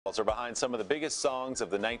Are behind some of the biggest songs of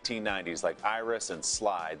the 1990s like Iris and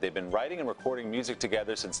Slide. They've been writing and recording music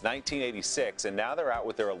together since 1986, and now they're out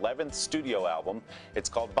with their 11th studio album. It's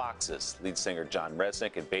called Boxes. Lead singer John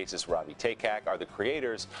Rzeznik and bassist Robby Takac are the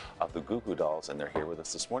creators of the Goo Goo Dolls, and they're here with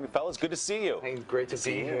us this morning. Fellas, good to see you. Hey, great to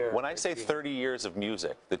be here. When I say 30 years of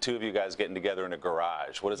music, the two of you guys getting together in a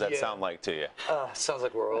garage, what does that sound like to you? Sounds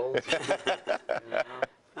like we're old. It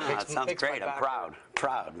sounds great. I'm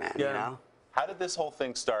proud, man, you know? How did this whole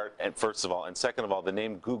thing start? And first of all, and second of all, the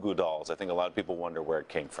name Goo Goo Dolls. I think a lot of people wonder where it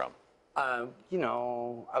came from. You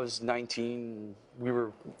know, I was 19. We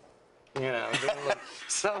were, you know, doing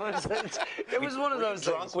so it was one of those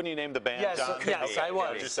drunk things. When you named the band? Yes, John? yes, I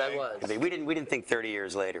was. I was. We didn't think 30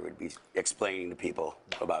 years later we'd be explaining to people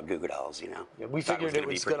about Goo Goo Dolls, you know? Yeah, we figured it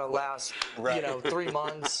was going to last, you know, 3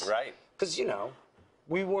 months. Right. Because, you know,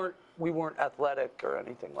 we weren't athletic or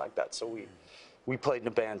anything like that, so we played in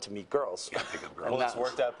a band to meet girls. Well, it's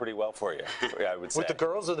worked out pretty well for you, I would say. With the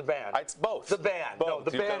girls or the band? It's both. The band. Both.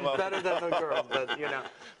 No, the band better than the girls, but you know.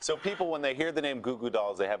 So people, when they hear the name Goo Goo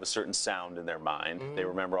Dolls, they have a certain sound in their mind. They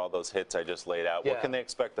remember all those hits I just laid out. Yeah. What can they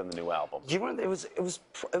expect on the new album? You know, it was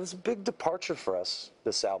a big departure for us.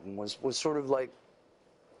 This album was sort of like,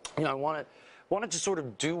 you know, I wanted to sort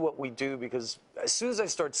of do what we do, because as soon as I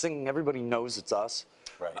start singing, everybody knows it's us.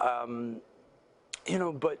 Right. You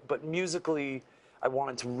know, but musically, I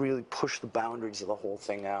wanted to really push the boundaries of the whole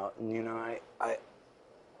thing out, and you know,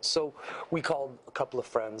 so we called a couple of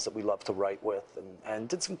friends that we love to write with, and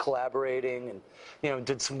did some collaborating, and you know,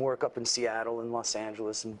 did some work up in Seattle, and Los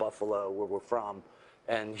Angeles, and Buffalo, where we're from,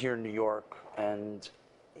 and here in New York, and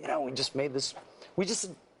you know, we just made this.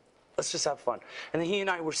 Let's just have fun. And then he and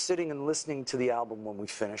I were sitting and listening to the album when we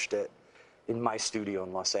finished it in my studio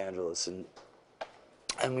in Los Angeles,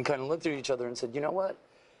 and we kind of looked at each other and said, you know what?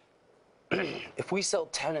 If we sell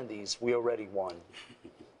 10 of these, we already won.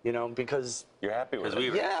 You know, because you're happy with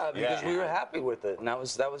it. Because we were happy with it, and that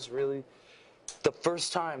was really the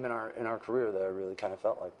first time in our career that I really kind of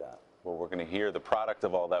felt like that. Well, we're going to hear the product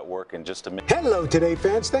of all that work in just a minute. Hello, Today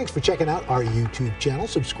fans. Thanks for checking out our YouTube channel.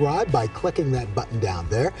 Subscribe by clicking that button down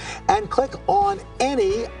there, and click on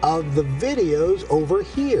any of the videos over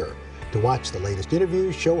here to watch the latest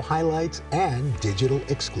interviews, show highlights, and digital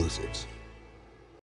exclusives.